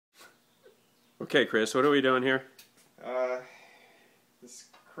Okay, Chris, what are we doing here? This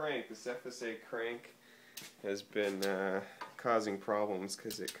crank, this FSA crank, has been causing problems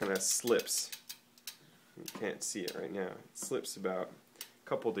because it kind of slips. You can't see it right now. It slips about a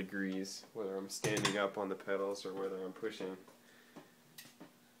couple degrees, whether I'm standing up on the pedals or whether I'm pushing.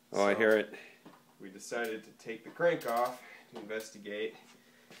 Oh, I hear it. We decided to take the crank off to investigate.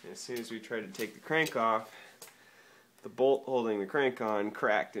 And as soon as we tried to take the crank off, the bolt holding the crank on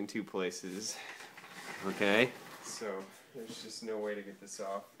cracked in two places. Okay. So there's just no way to get this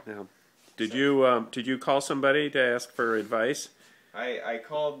off. Now, did you call somebody to ask for advice? I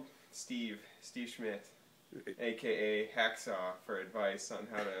called Steve Schmidt, aka Hacksaw, for advice on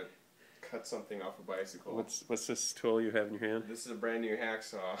how to cut something off a bicycle. What's this tool you have in your hand? This is a brand new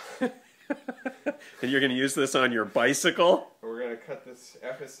hacksaw. And you're going to use this on your bicycle? We're going to cut this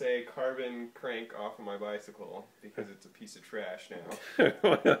FSA carbon crank off of my bicycle because it's a piece of trash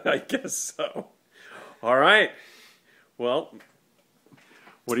now. I guess so. All right. Well,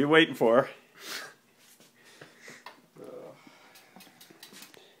 what are you waiting for?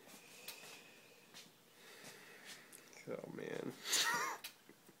 Oh, man.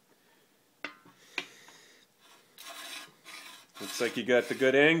 Looks like you got the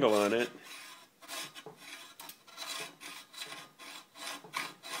good angle on it.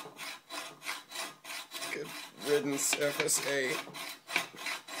 Good riddance, FSA.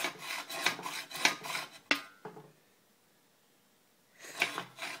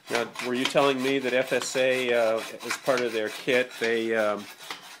 Now, were you telling me that FSA, as part of their kit, they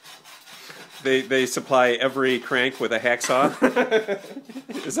supply every crank with a hacksaw?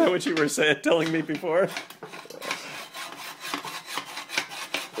 Is that what you were telling me before?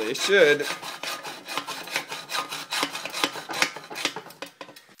 They should.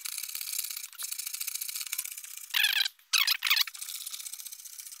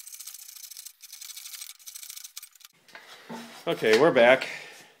 Okay, we're back.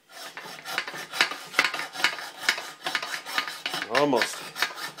 Almost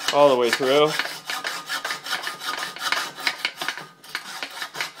all the way through.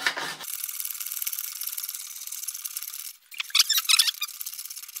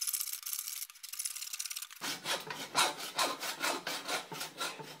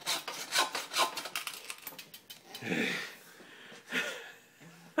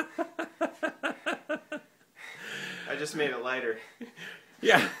 I just made it lighter.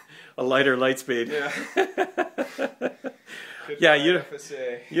 Yeah, a lighter light speed. Yeah. Yeah,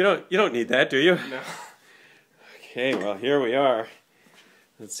 FSA. you don't need that, do you? No. Okay, well, here we are.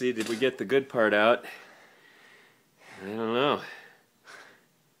 Let's see, did we get the good part out? I don't know.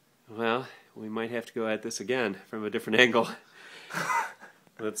 Well, we might have to go at this again from a different angle.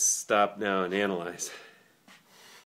 Let's stop now and analyze.